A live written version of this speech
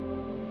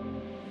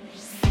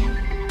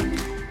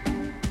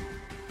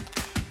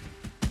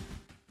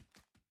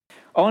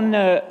On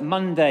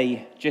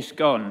Monday just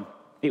gone,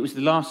 it was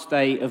the last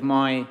day of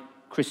my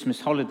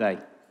Christmas holiday.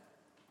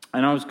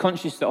 And I was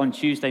conscious that on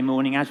Tuesday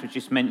morning, as was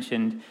just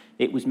mentioned,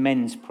 it was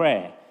men's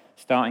prayer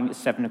starting at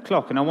 7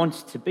 o'clock, and I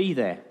wanted to be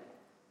there.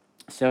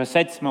 So I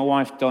said to my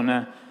wife,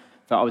 Donna,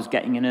 that I was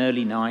getting an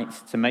early night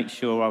to make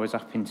sure I was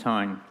up in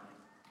time.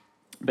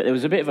 But there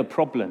was a bit of a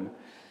problem,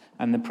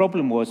 and the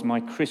problem was my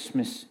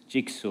Christmas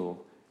jigsaw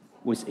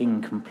was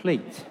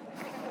incomplete.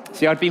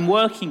 See, I'd been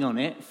working on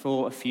it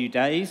for a few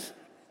days,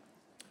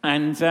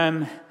 and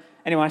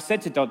anyway, I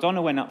said to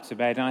Donna went up to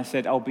bed, and I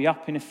said, I'll be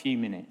up in a few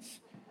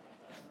minutes.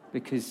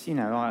 Because,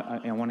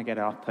 I want to get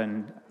up,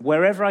 and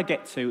wherever I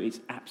get to, it's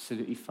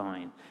absolutely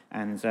fine,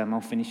 and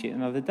I'll finish it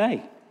another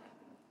day.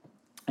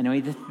 Anyway,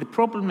 the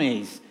problem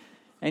is,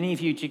 any of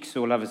you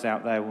jigsaw lovers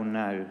out there will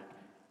know,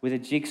 with a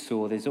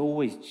jigsaw, there's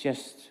always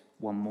just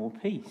one more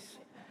piece,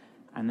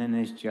 and then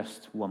there's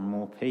just one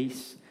more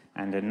piece,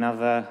 and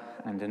another,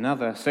 and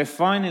another. So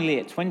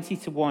finally, at 20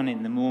 to 1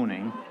 in the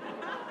morning,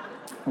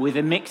 with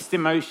the mixed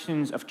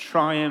emotions of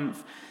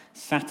triumph,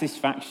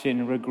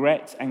 satisfaction,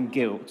 regret, and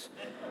guilt,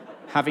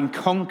 having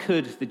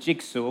conquered the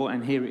jigsaw,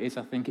 and here it is,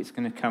 I think it's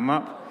going to come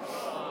up,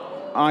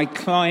 I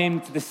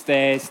climbed the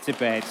stairs to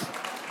bed.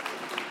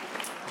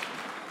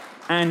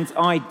 And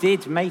I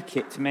did make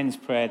it to men's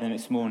prayer the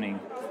next morning.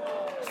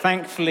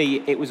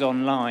 Thankfully, it was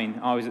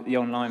online. I was at the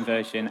online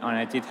version, and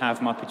I did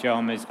have my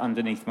pyjamas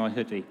underneath my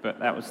hoodie, but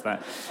that was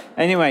that.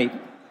 Anyway,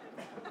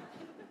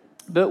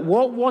 but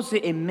what was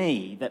it in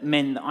me that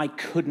meant that I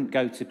couldn't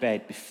go to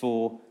bed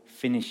before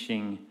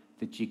finishing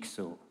the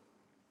jigsaw?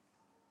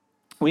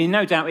 Well,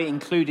 no doubt it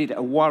included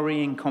a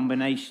worrying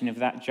combination of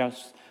that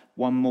just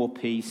one more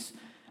piece,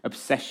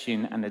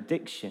 obsession and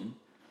addiction.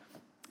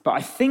 But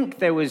I think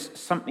there was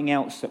something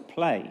else at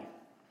play.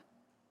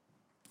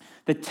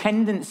 The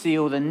tendency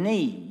or the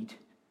need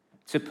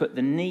to put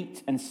the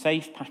neat and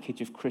safe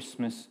package of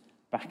Christmas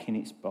back in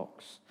its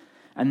box,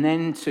 and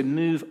then to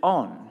move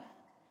on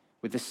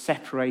with the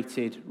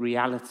separated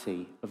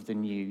reality of the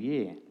new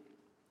year.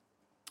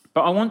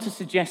 But I want to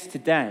suggest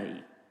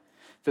today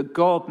that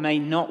God may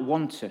not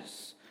want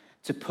us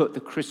to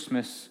put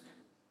Christmas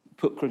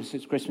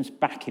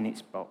back in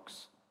its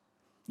box.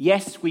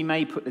 Yes, we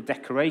may put the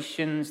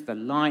decorations, the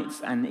lights,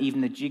 and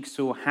even the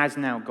jigsaw has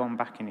now gone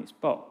back in its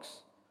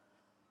box.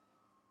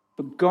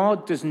 But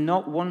God does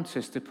not want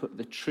us to put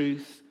the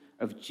truth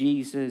of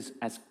Jesus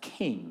as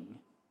King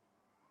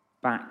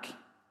back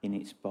in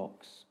its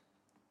box.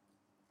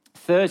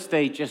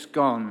 Thursday just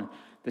gone,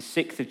 the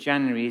 6th of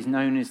January, is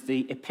known as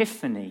the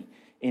Epiphany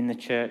in the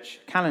church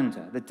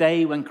calendar, the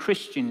day when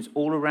Christians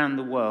all around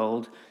the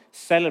world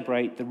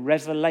celebrate the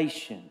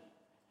revelation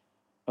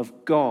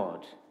of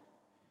God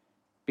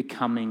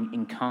becoming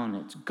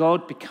incarnate,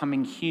 God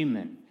becoming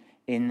human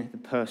in the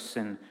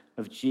person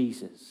of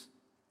Jesus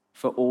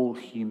for all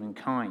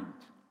humankind.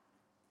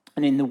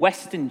 And in the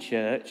Western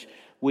church,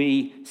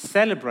 we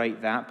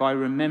celebrate that by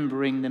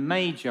remembering the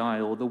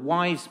Magi, or the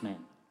wise men,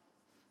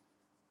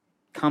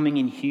 coming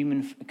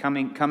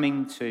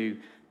to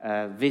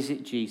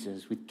visit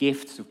Jesus with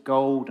gifts of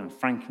gold and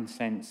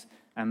frankincense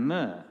and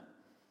myrrh.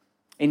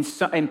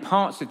 In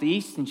parts of the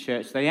Eastern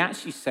church, they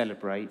actually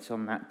celebrate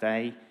on that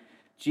day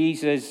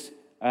Jesus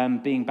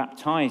being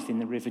baptized in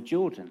the River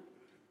Jordan,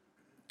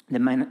 the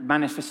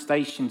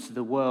manifestation to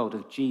the world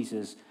of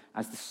Jesus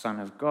as the Son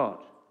of God.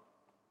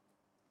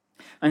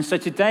 And so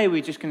today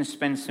we're just going to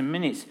spend some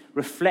minutes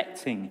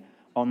reflecting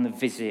on the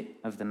visit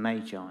of the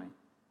Magi,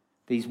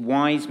 these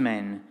wise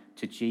men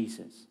to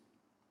Jesus.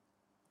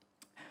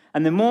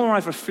 And the more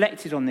I've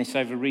reflected on this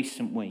over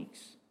recent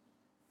weeks,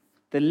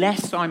 the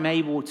less I'm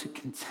able to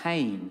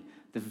contain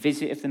the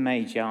visit of the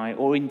Magi,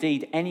 or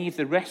indeed any of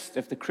the rest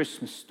of the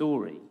Christmas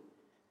story,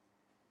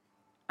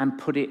 and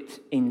put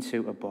it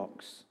into a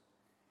box,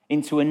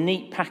 into a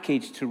neat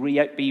package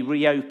to be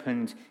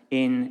reopened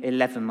in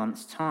 11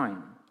 months'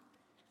 time.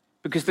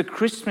 Because the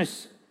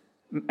Christmas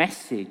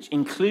message,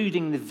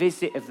 including the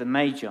visit of the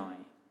Magi,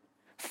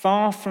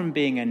 far from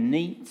being a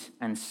neat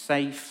and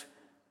safe,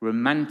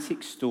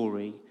 romantic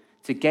story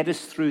to get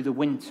us through the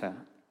winter,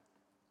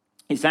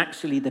 is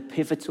actually the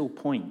pivotal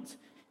point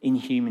in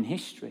human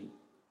history,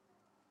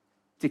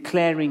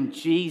 declaring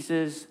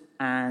Jesus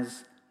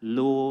as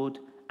Lord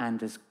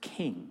and as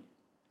King.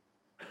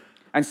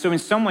 And so in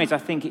some ways, I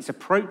think it's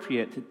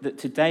appropriate that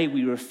today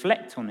we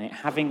reflect on it,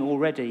 having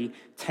already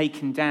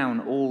taken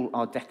down all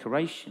our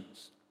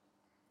decorations.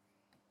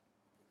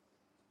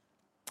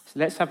 So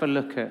let's have a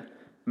look at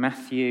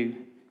Matthew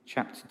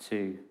chapter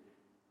 2,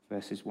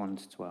 verses 1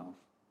 to 12.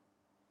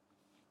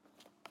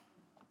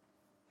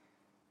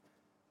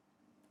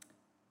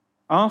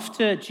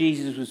 After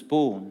Jesus was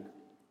born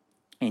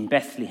in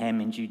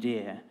Bethlehem in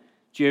Judea,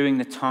 during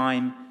the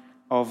time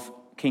of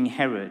King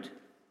Herod,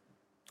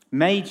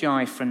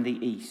 Magi from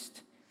the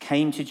east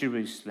came to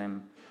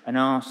Jerusalem and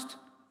asked,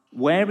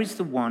 "Where is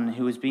the one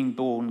who has been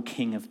born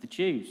King of the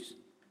Jews?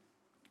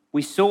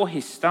 We saw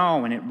his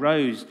star when it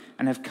rose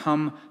and have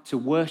come to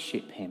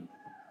worship him."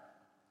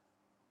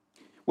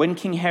 When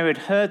King Herod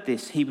heard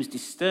this, he was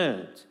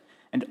disturbed,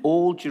 and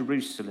all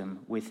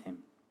Jerusalem with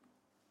him.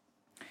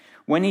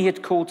 When he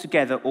had called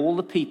together all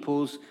the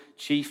people's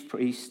chief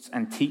priests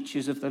and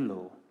teachers of the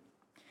law,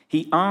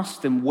 he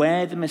asked them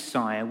where the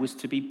Messiah was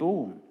to be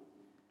born.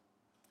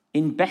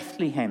 In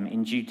Bethlehem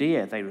in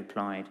Judea, they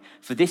replied,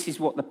 for this is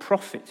what the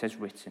prophet has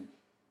written.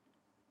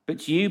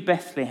 But you,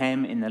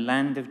 Bethlehem, in the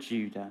land of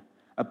Judah,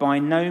 are by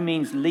no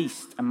means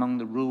least among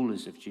the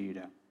rulers of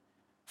Judah.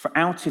 For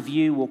out of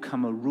you will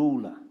come a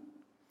ruler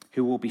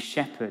who will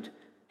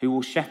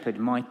shepherd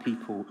my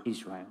people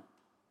Israel.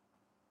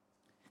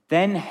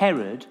 Then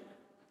Herod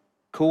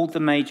called the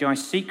Magi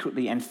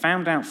secretly and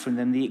found out from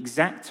them the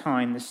exact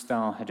time the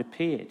star had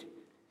appeared.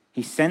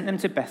 He sent them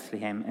to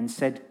Bethlehem and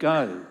said,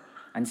 go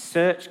and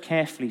search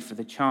carefully for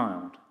the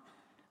child.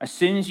 As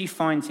soon as you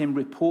find him,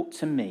 report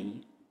to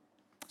me,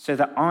 so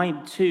that I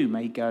too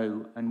may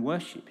go and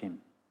worship him.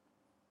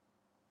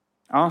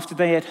 After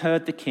they had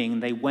heard the king,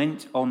 they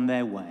went on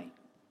their way.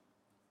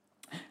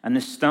 And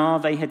the star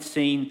they had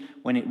seen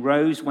when it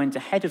rose went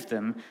ahead of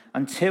them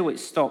until it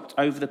stopped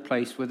over the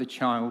place where the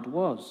child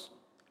was.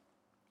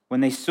 When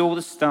they saw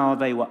the star,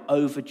 they were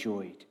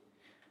overjoyed.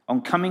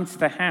 On coming to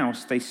the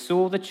house, they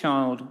saw the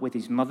child with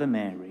his mother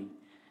Mary,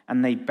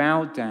 and they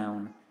bowed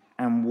down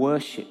and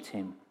worshipped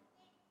him.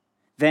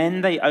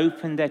 Then they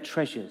opened their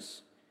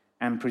treasures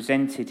and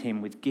presented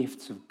him with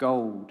gifts of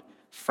gold,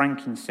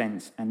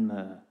 frankincense, and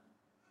myrrh.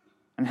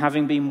 And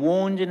having been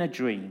warned in a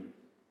dream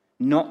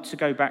not to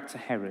go back to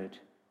Herod,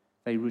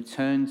 they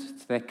returned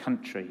to their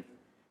country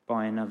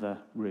by another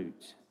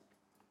route.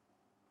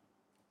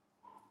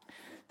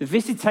 The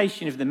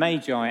visitation of the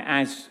Magi,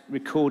 as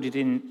recorded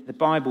in the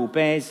Bible,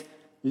 bears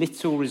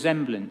little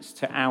resemblance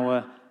to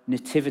our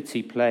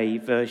nativity play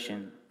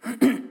version.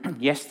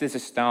 Yes, there's a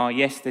star.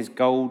 Yes, there's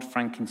gold,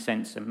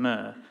 frankincense, and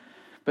myrrh.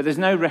 But there's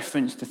no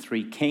reference to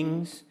three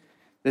kings.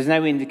 There's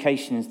no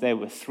indications there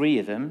were three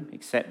of them,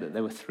 except that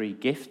there were three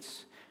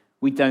gifts.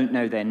 We don't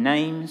know their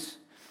names.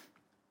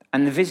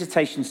 And the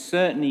visitation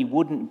certainly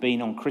wouldn't have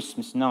been on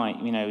Christmas night,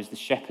 as the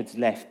shepherds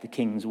left, the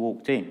kings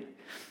walked in.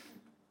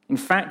 In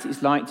fact,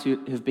 it's like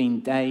to have been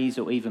days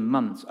or even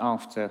months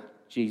after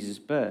Jesus'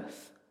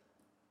 birth.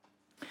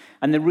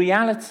 And the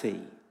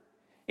reality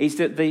is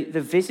that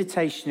the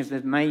visitation of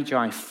the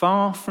Magi,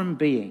 far from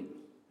being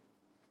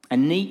a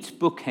neat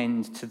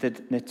bookend to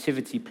the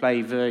nativity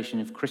play version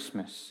of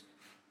Christmas,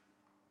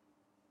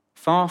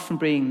 far from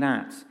being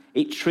that,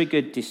 it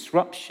triggered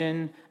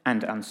disruption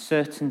and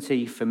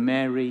uncertainty for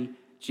Mary,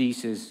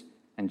 Jesus,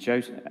 and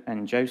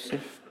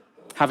Joseph,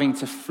 having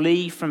to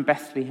flee from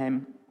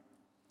Bethlehem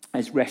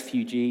as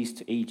refugees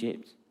to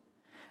Egypt.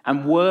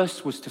 And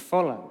worse was to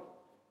follow.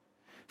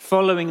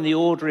 Following the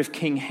order of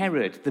King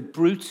Herod, the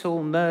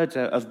brutal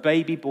murder of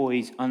baby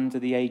boys under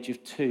the age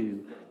of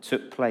 2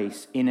 took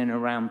place in and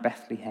around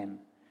Bethlehem.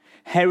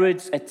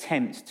 Herod's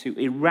attempt to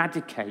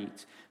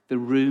eradicate the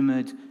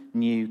rumoured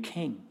new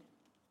king.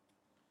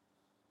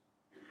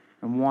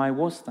 And why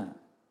was that?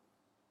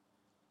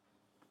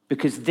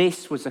 Because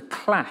this was a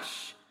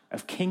clash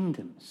of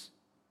kingdoms.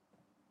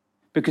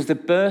 Because the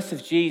birth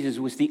of Jesus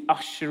was the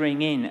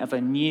ushering in of a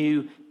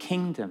new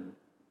kingdom.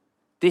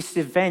 This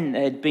event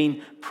that had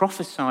been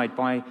prophesied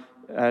by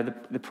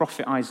the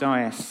prophet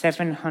Isaiah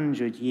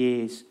 700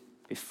 years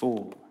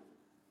before.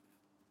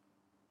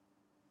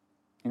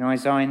 In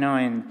Isaiah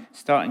 9,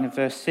 starting at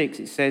verse 6,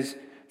 it says,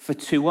 for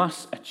to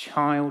us a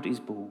child is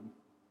born,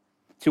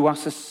 to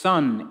us a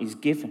son is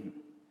given,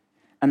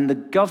 and the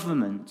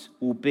government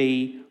will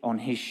be on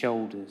his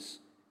shoulders.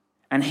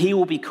 And he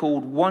will be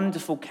called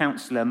Wonderful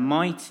Counselor,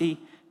 Mighty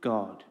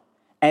God,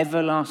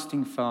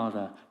 Everlasting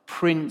Father,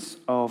 Prince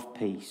of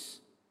Peace.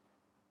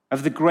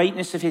 Of the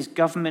greatness of his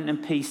government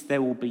and peace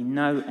there will be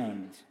no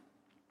end.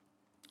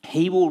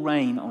 He will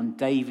reign on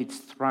David's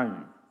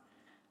throne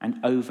and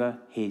over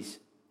his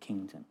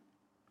kingdom,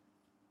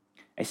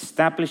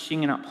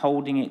 establishing and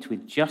upholding it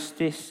with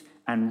justice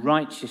and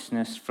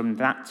righteousness from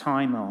that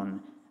time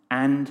on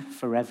and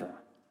forever.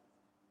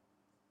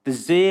 The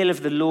zeal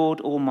of the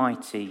Lord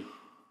Almighty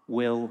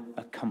will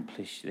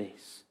accomplish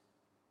this.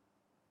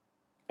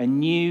 A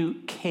new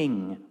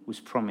king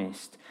was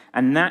promised,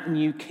 and that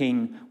new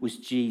king was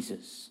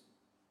Jesus.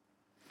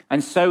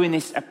 And so in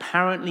this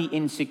apparently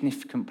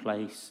insignificant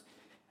place,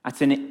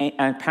 at an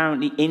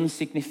apparently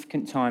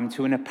insignificant time,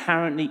 to an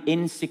apparently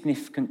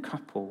insignificant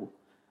couple,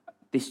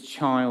 this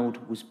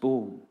child was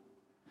born.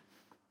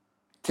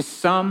 To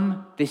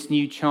some, this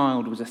new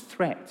child was a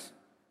threat.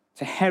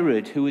 To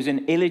Herod, who was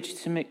an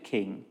illegitimate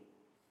king,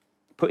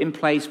 put in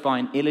place by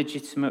an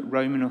illegitimate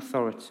Roman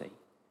authority,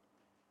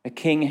 a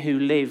king who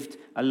lived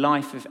a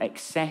life of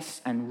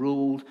excess and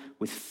ruled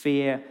with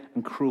fear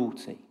and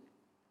cruelty.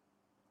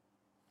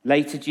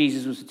 Later,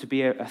 Jesus was to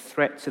be a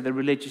threat to the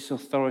religious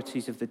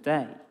authorities of the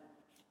day.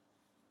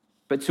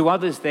 But to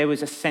others, there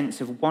was a sense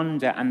of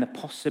wonder and the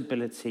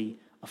possibility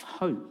of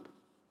hope.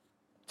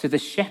 To the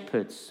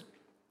shepherds,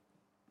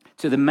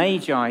 to the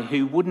Magi,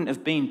 who wouldn't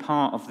have been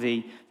part of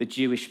the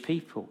Jewish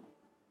people,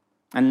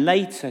 and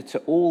later to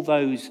all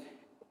those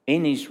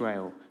in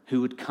Israel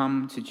who would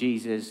come to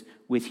Jesus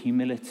with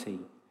humility,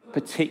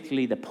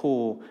 particularly the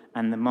poor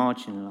and the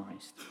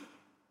marginalized.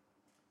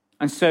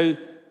 And so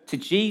to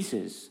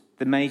Jesus,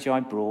 the Magi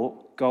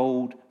brought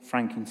gold,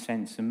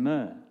 frankincense, and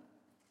myrrh.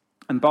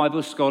 And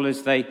Bible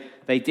scholars, they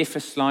differ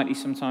slightly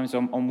sometimes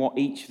on what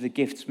each of the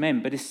gifts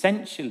meant, but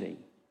essentially,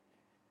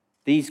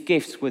 these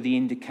gifts were the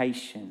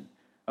indication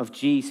of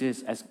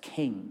Jesus as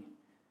king,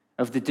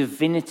 of the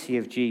divinity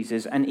of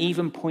Jesus, and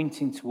even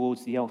pointing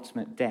towards the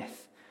ultimate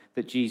death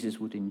that Jesus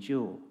would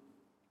endure.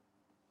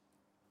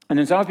 And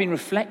as I've been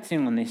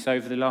reflecting on this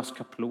over the last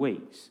couple of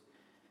weeks,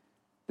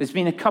 there's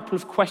been a couple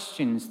of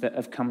questions that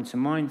have come to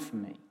mind for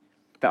me,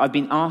 that I've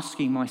been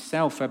asking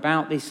myself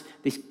about this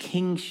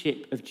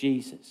kingship of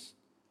Jesus.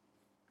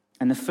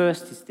 And the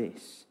first is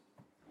this: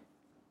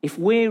 if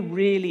we're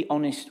really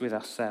honest with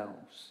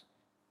ourselves,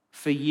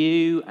 for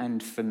you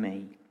and for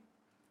me,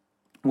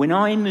 when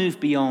I move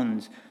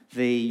beyond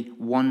the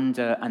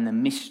wonder and the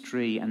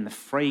mystery and the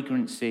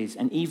fragrances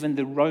and even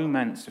the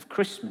romance of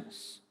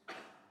Christmas,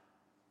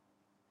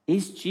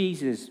 is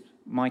Jesus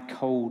my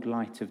cold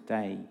light of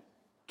day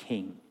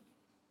king?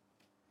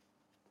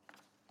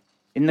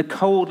 In the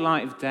cold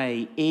light of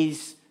day,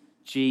 is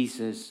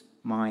Jesus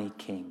my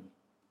king?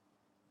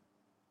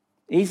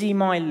 Is he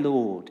my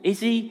Lord?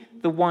 Is he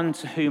the one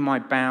to whom I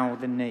bow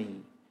the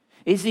knee?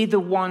 Is he the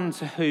one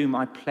to whom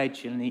I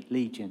pledge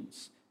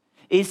allegiance?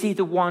 Is he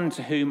the one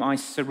to whom I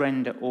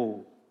surrender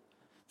all?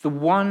 The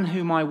one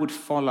whom I would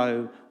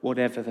follow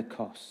whatever the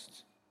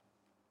cost?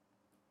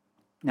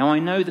 Now, I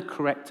know the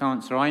correct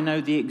answer. I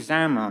know the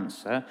exam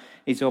answer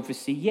is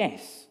obviously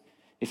yes.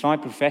 If I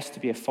profess to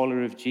be a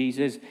follower of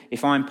Jesus,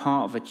 if I'm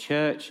part of a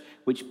church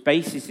which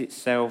bases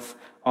itself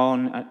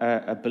on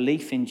a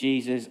belief in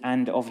Jesus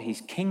and of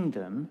his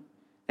kingdom,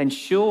 then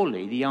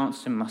surely the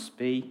answer must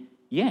be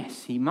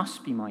yes, he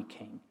must be my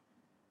king.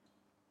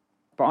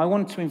 But I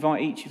want to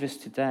invite each of us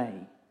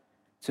today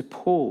to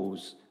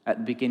pause at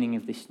the beginning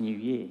of this new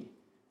year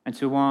and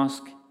to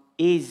ask,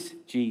 is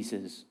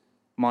Jesus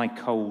my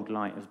cold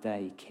light of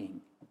day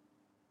king?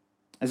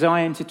 As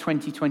I enter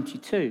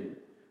 2022,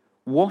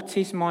 what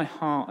is my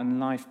heart and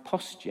life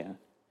posture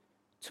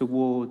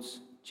towards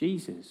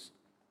Jesus?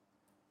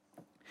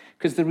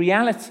 Because the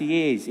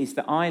reality is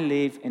that I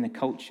live in a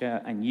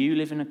culture and you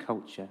live in a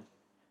culture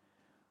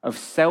of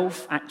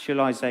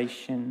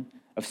self-actualization,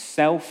 of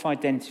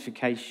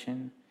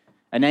self-identification,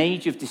 an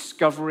age of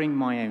discovering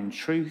my own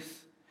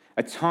truth,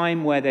 a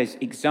time where there's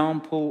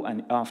example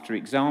and after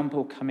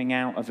example coming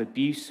out of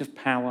abuse of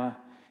power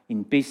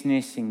in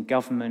business, in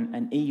government,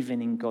 and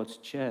even in God's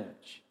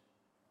church.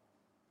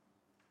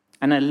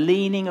 And a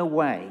leaning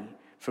away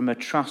from a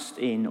trust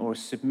in or a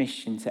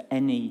submission to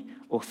any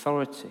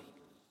authority.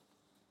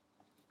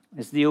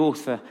 As the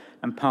author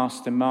and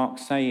pastor Mark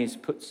Sayers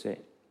puts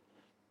it,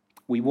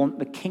 we want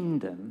the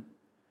kingdom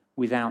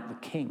without the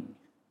king.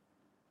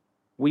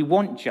 We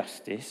want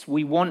justice,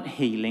 we want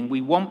healing,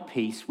 we want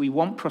peace, we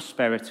want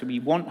prosperity, we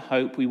want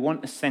hope, we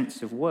want a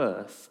sense of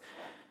worth.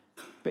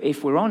 But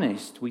if we're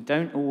honest, we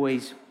don't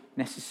always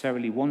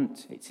necessarily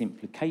want its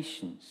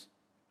implications.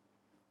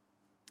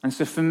 And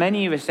so for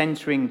many of us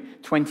entering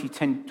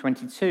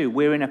 2022,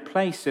 we're in a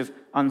place of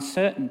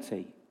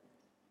uncertainty,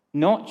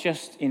 not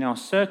just in our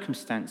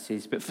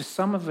circumstances, but for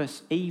some of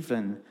us,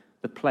 even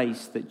the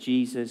place that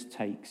Jesus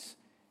takes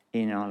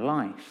in our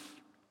life.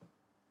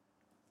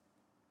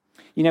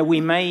 You know,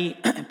 we may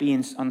be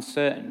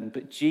uncertain,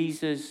 but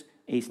Jesus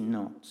is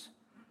not.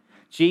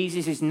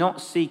 Jesus is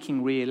not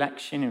seeking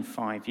re-election in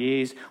 5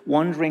 years,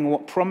 wondering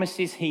what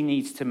promises he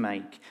needs to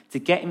make to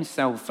get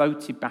himself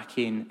voted back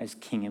in as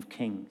King of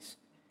Kings.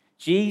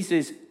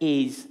 Jesus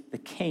is the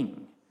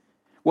King.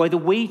 Whether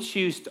we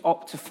choose to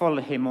opt to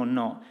follow him or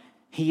not,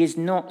 he is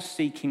not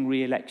seeking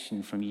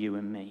re-election from you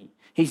and me.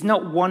 He's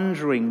not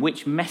wondering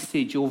which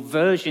message or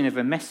version of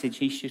a message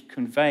he should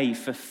convey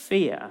for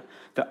fear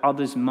that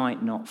others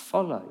might not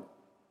follow.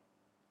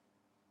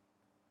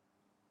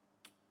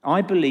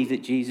 I believe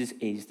that Jesus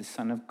is the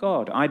Son of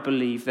God. I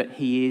believe that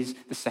he is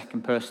the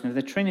second person of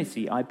the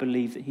Trinity. I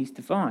believe that he's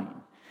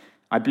divine.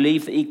 I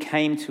believe that he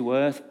came to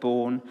earth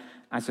born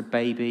as a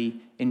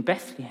baby in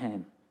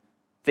Bethlehem,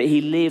 that he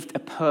lived a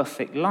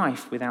perfect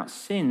life without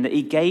sin, that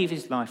he gave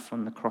his life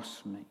on the cross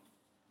for me,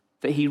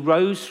 that he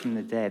rose from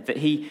the dead, that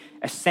he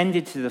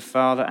ascended to the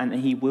Father and that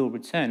he will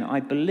return. I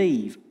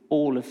believe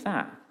all of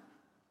that.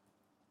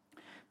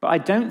 But I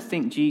don't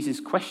think Jesus'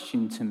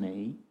 question to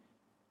me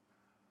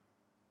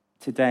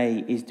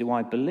today is, do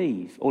I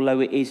believe?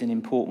 Although it is an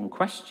important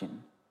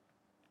question.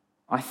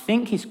 I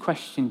think his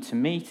question to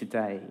me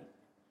today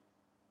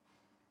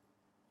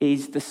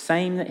is the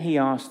same that he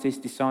asked his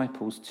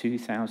disciples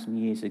 2,000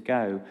 years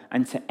ago,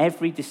 and to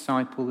every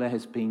disciple there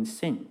has been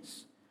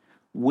since.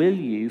 Will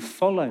you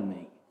follow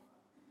me?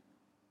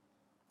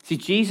 See,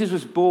 Jesus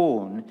was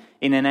born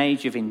in an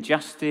age of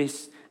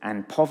injustice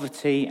and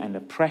poverty and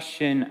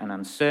oppression and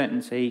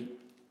uncertainty.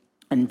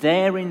 And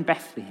there in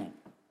Bethlehem,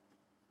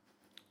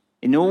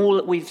 in all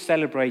that we've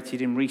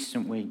celebrated in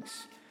recent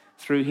weeks,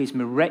 through his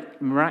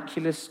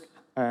miraculous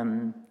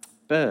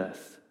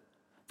birth,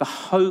 the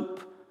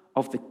hope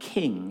of the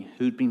King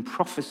who'd been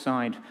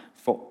prophesied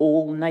for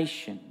all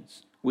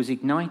nations was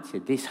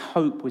ignited. This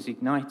hope was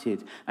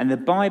ignited. And the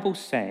Bible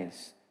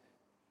says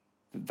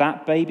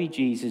That baby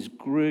Jesus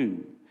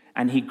grew,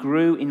 and he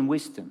grew in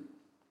wisdom.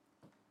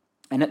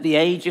 And at the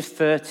age of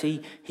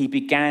 30, he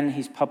began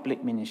his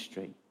public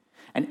ministry.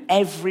 And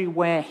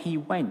everywhere he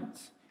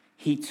went,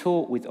 he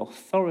taught with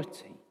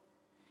authority.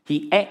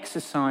 He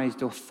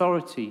exercised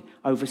authority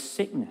over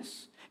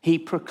sickness. He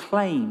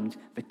proclaimed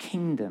the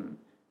kingdom.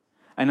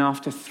 And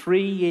after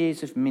 3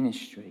 years of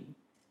ministry,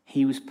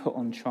 he was put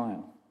on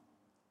trial.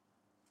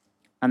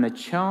 And the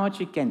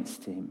charge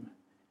against him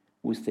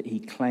was that he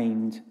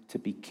claimed to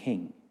be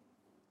king.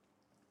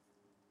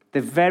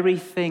 The very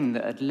thing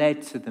that had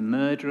led to the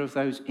murder of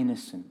those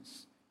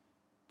innocents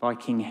by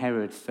King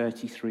Herod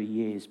 33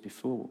 years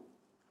before.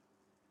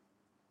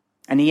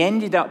 And he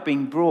ended up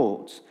being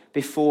brought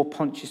before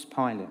Pontius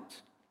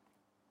Pilate,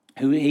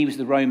 he was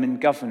the Roman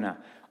governor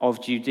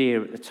of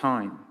Judea at the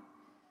time.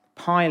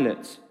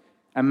 Pilate,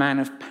 a man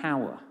of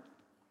power,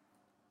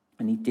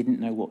 and he didn't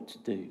know what to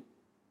do.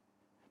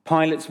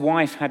 Pilate's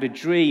wife had a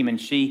dream, and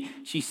she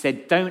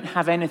said, "Don't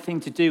have anything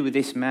to do with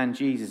this man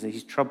Jesus,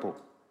 he's trouble."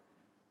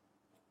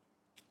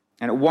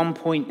 And at one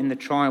point in the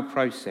trial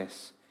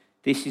process,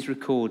 this is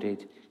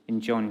recorded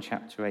in John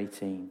chapter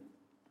 18.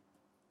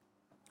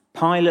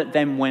 Pilate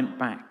then went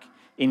back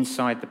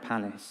inside the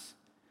palace,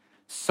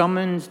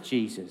 summoned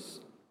Jesus,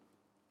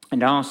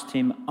 and asked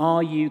him,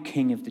 "Are you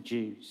king of the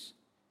Jews?"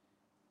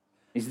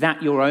 "Is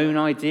that your own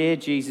idea?"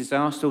 Jesus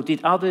asked, "or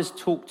did others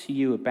talk to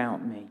you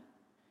about me?"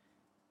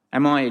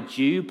 "Am I a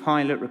Jew?"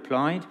 Pilate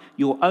replied.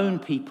 "Your own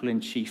people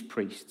and chief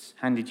priests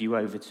handed you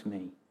over to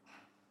me.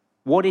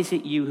 What is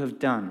it you have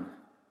done?"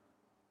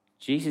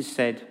 Jesus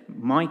said,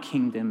 "My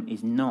kingdom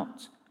is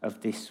not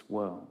of this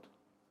world.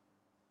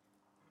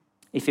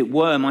 If it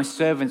were, my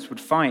servants would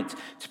fight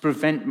to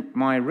prevent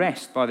my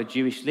arrest by the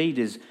Jewish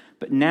leaders,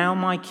 but now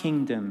my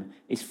kingdom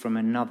is from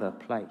another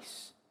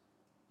place."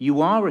 "You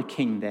are a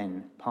king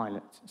then,"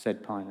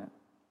 said Pilate.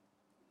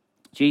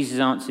 Jesus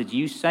answered,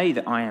 "You say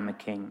that I am a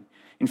king.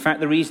 In fact,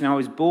 the reason I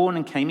was born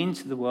and came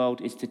into the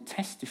world is to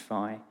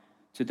testify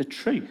to the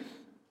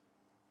truth.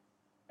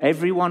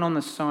 Everyone on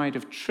the side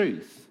of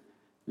truth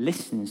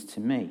listens to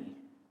me."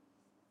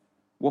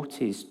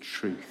 "What is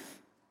truth?"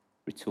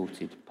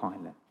 retorted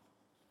Pilate.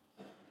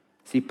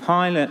 See,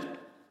 Pilate,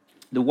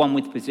 the one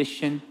with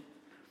position,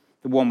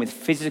 the one with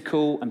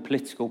physical and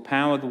political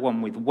power, the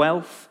one with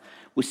wealth,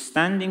 was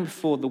standing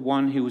before the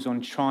one who was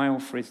on trial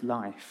for his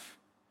life.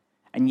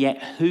 And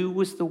yet, who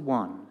was the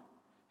one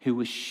who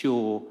was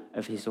sure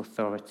of his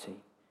authority?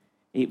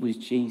 It was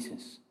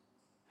Jesus.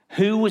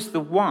 Who was the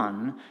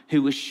one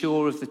who was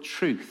sure of the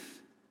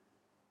truth?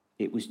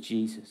 It was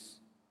Jesus.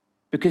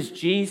 Because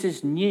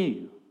Jesus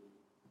knew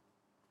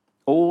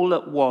all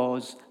that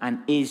was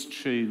and is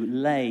true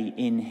lay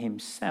in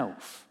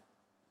himself.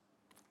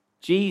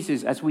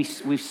 Jesus, as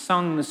we've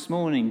sung this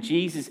morning,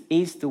 Jesus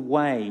is the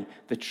way,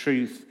 the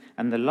truth,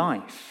 and the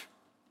life.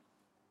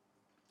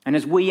 And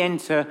as we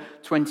enter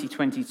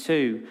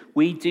 2022,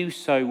 we do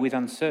so with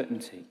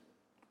uncertainty.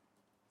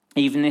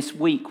 Even this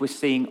week, we're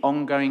seeing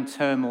ongoing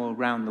turmoil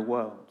around the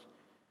world.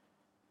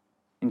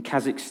 In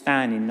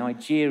Kazakhstan, in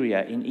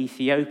Nigeria, in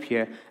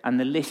Ethiopia, and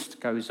the list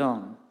goes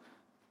on.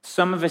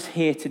 Some of us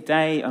here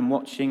today and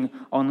watching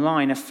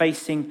online are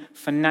facing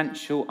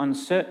financial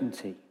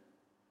uncertainty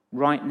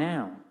right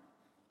now.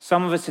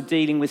 Some of us are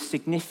dealing with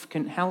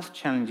significant health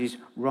challenges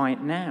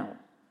right now.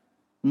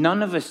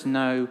 None of us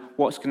know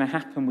what's going to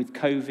happen with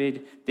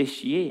COVID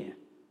this year,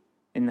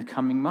 in the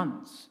coming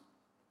months.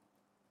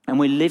 And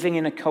we're living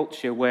in a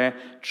culture where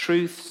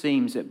truth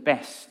seems at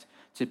best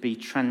to be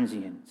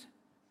transient.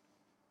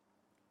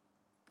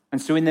 And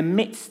so in the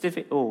midst of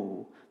it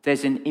all,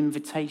 there's an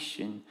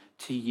invitation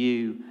to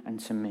you and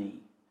to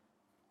me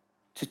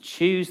to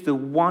choose the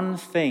one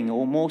thing,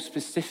 or more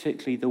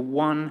specifically, the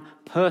one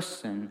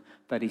person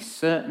that is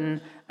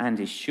certain and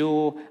is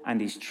sure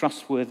and is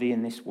trustworthy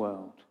in this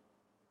world,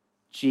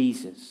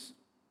 Jesus,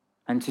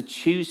 and to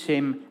choose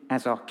him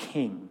as our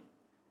King,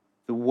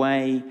 the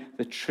way,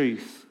 the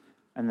truth,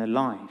 and the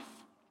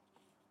life.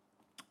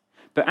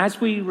 But as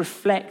we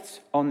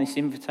reflect on this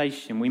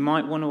invitation, we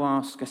might want to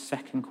ask a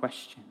second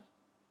question.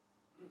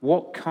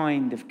 What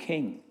kind of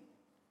king?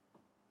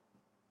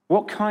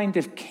 What kind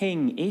of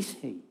king is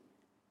he?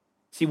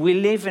 See, we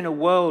live in a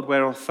world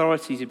where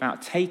authority is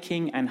about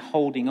taking and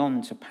holding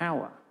on to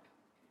power.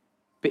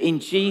 But in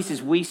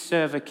Jesus, we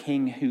serve a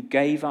king who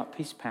gave up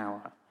his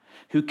power,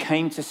 who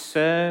came to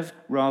serve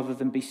rather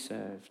than be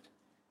served,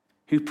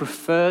 who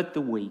preferred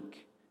the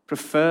weak,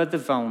 preferred the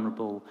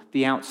vulnerable,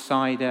 the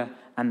outsider,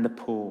 and the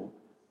poor,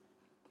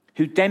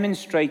 who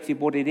demonstrated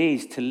what it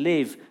is to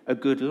live a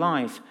good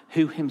life,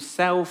 who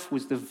himself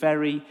was the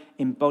very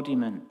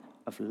embodiment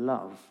of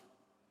love,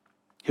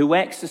 who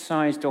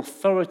exercised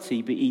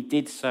authority, but he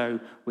did so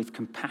with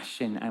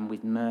compassion and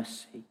with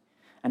mercy,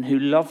 and who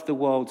loved the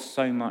world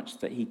so much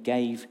that he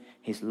gave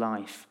his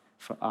life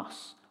for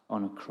us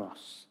on a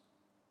cross.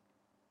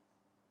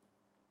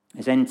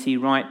 As N.T.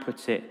 Wright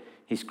puts it,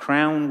 his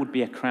crown would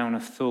be a crown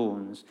of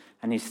thorns,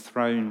 and his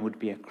throne would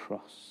be a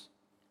cross.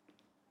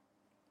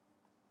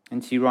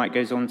 N.T. Wright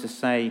goes on to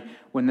say,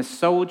 when the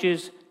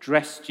soldiers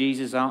dressed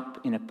Jesus up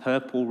in a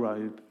purple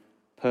robe,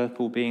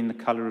 purple being the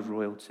colour of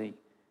royalty,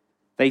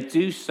 they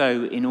do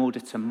so in order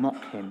to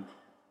mock him.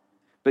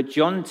 But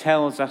John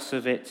tells us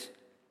of it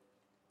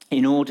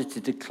in order to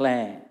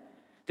declare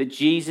that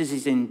Jesus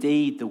is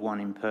indeed the one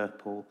in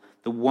purple,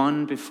 the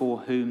one before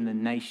whom the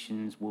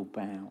nations will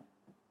bow.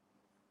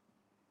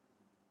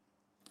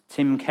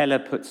 Tim Keller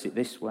puts it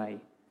this way: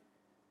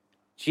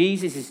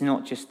 Jesus is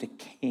not just a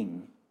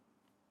king,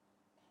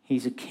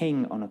 he's a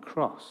king on a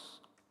cross.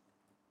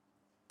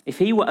 If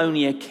he were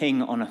only a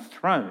king on a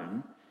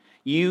throne,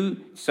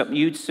 you'd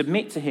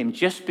submit to him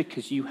just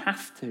because you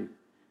have to.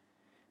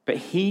 But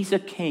he's a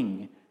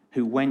king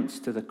who went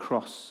to the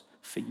cross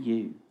for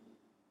you.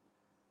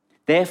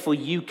 Therefore,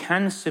 you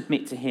can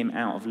submit to him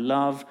out of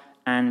love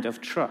and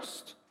of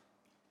trust.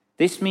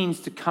 This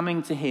means to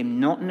coming to him,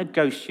 not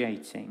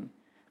negotiating,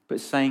 but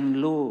saying,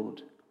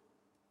 Lord,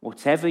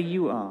 whatever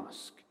you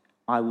ask,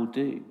 I will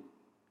do.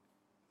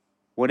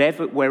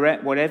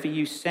 Whatever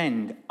you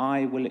send,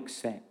 I will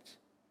accept.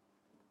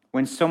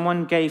 When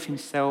someone gave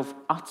himself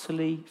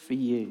utterly for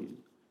you,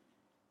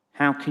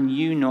 how can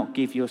you not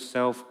give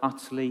yourself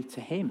utterly to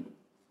him?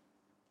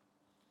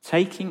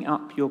 Taking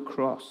up your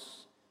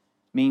cross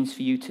means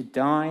for you to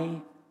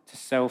die to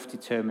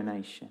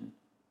self-determination,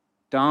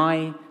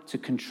 die to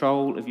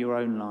control of your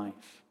own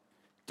life,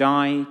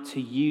 die to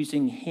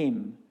using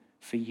him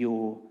for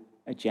your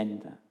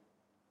agenda.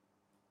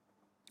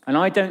 And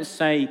I don't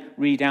say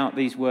read out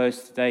these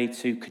words today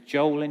to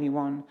cajole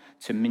anyone,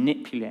 to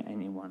manipulate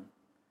anyone.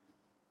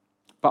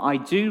 But I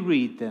do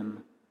read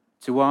them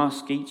to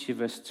ask each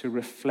of us to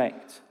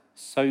reflect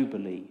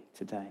soberly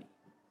today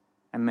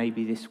and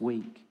maybe this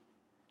week,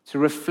 to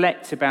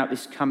reflect about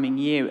this coming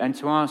year and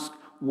to ask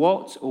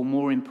what, or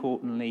more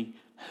importantly,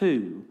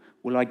 who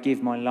will I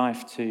give my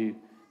life to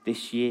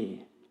this year?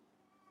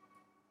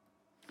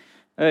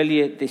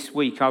 Earlier this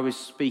week, I was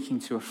speaking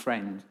to a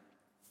friend,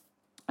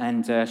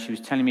 and she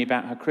was telling me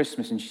about her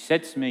Christmas, and she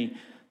said to me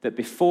that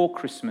before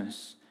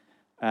Christmas,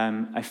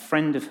 a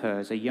friend of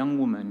hers, a young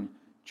woman,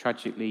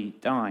 tragically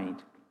died.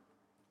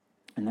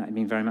 And that had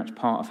been very much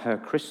part of her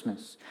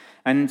Christmas.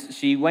 And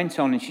she went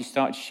on and she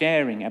started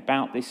sharing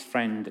about this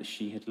friend that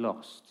she had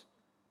lost,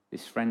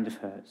 this friend of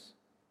hers.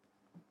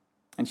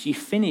 And she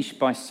finished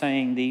by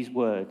saying these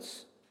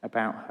words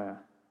about her: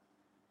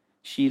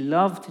 she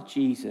loved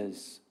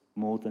Jesus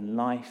more than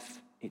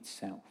life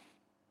itself.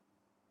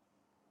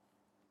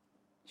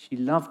 She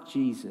loved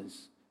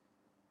Jesus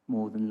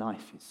more than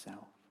life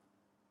itself.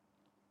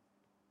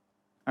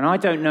 And I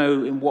don't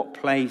know in what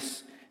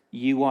place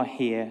you are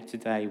here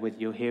today, whether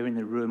you're here in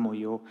the room or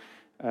you're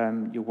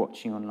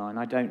watching online.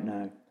 I don't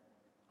know.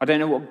 I don't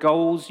know what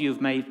goals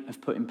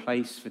have put in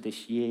place for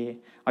this year.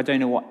 I don't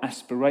know what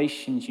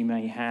aspirations you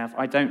may have.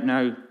 I don't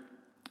know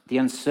the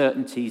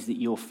uncertainties that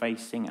you're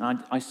facing.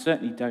 And I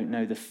certainly don't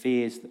know the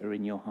fears that are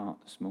in your heart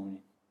this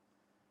morning.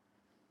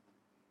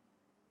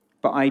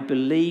 But I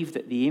believe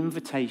that the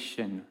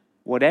invitation,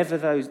 whatever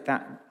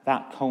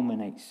that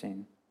culminates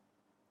in,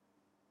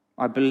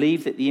 I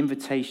believe that the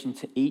invitation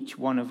to each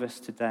one of us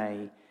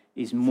today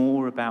is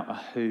more about a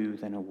who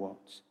than a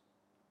what.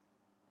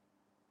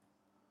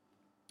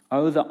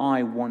 Oh, that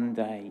one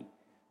day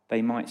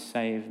they might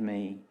say of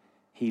me,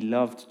 he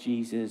loved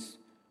Jesus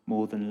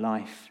more than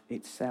life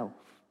itself.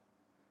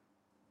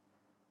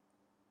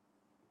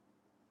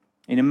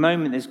 In a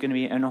moment, there's going to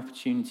be an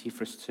opportunity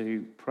for us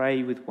to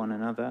pray with one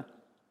another.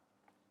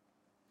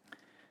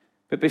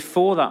 But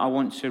before that, I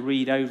want to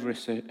read over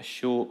us a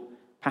short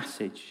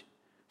passage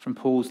from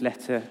Paul's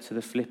letter to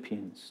the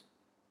Philippians.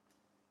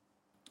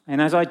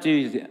 And as I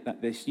do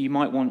this, you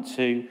might want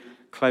to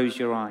close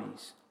your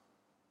eyes.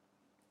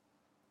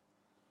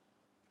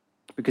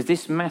 Because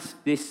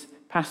this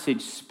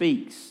passage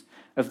speaks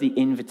of the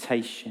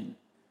invitation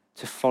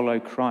to follow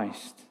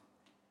Christ.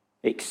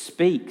 It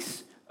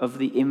speaks of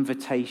the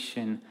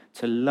invitation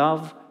to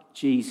love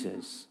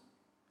Jesus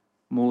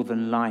more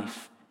than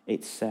life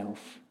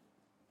itself.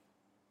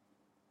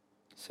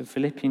 So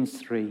Philippians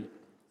 3,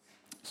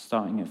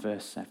 starting at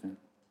verse 7.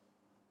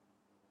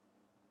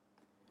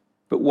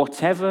 But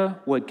whatever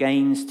were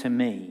gains to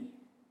me,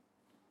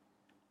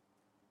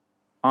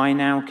 I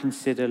now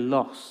consider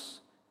loss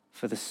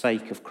for the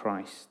sake of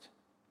Christ.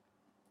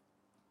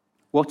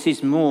 What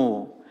is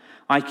more,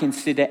 I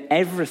consider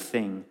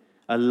everything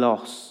a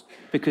loss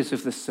because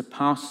of the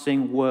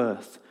surpassing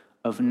worth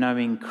of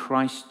knowing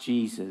Christ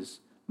Jesus,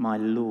 my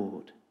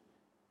Lord,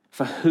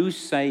 for whose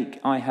sake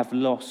I have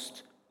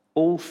lost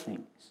all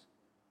things.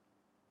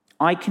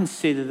 I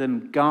consider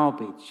them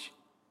garbage,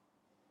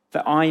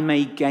 that I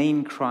may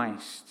gain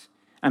Christ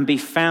and be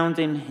found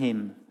in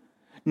him,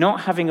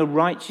 not having a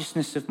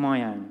righteousness of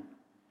my own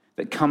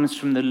that comes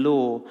from the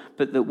law,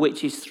 but that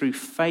which is through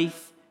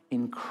faith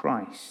in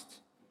Christ,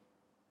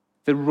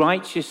 the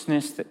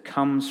righteousness that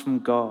comes from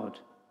God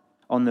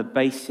on the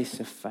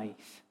basis of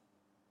faith.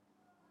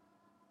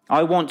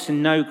 I want to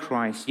know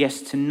Christ,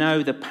 yes, to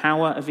know the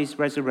power of his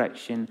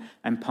resurrection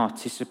and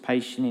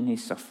participation in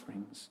his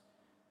sufferings,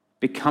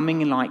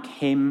 becoming like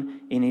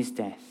him in his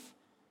death,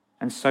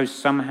 and so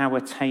somehow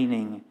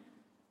attaining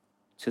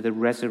to the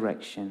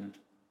resurrection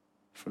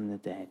from the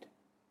dead?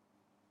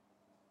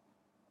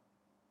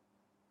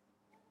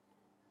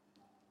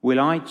 Will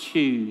I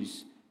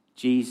choose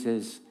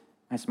Jesus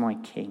as my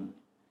King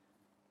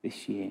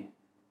this year?